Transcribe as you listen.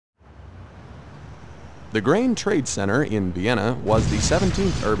The Grain Trade Center in Vienna was the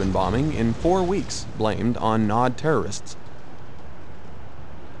 17th urban bombing in 4 weeks, blamed on Nod terrorists.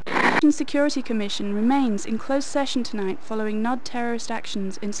 The Security Commission remains in closed session tonight following Nod terrorist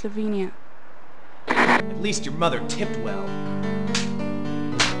actions in Slovenia. At least your mother tipped well.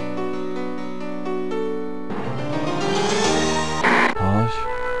 Harsh,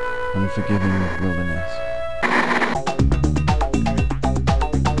 unforgiving wilderness.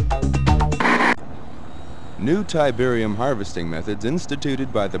 New Tiberium harvesting methods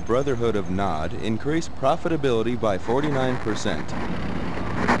instituted by the Brotherhood of Nod increase profitability by 49%.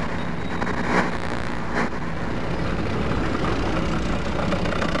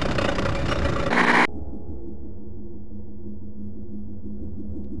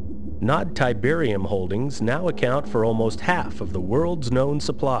 Nod Tiberium holdings now account for almost half of the world's known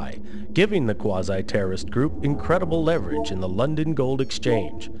supply, giving the quasi-terrorist group incredible leverage in the London Gold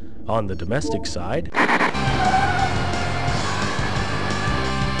Exchange. On the domestic side,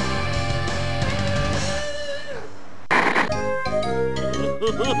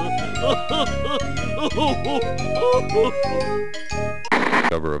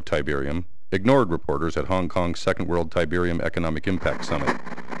 Cover of Tiberium ignored reporters at Hong Kong's Second World Tiberium Economic Impact Summit.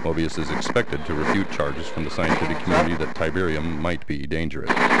 Mobius is expected to refute charges from the scientific community that Tiberium might be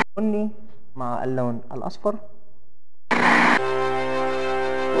dangerous. مع اللون الأصفر.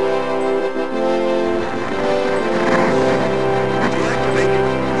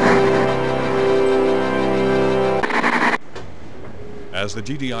 As the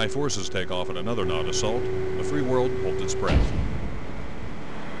GDI forces take off in another Nod assault, the free world holds its breath.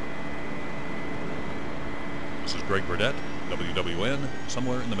 This is Greg Burdett, WWN,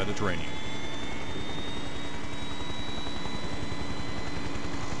 somewhere in the Mediterranean.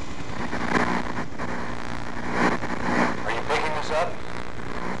 Are you picking this up?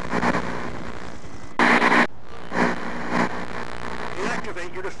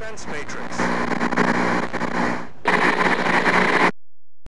 Deactivate your defense matrix.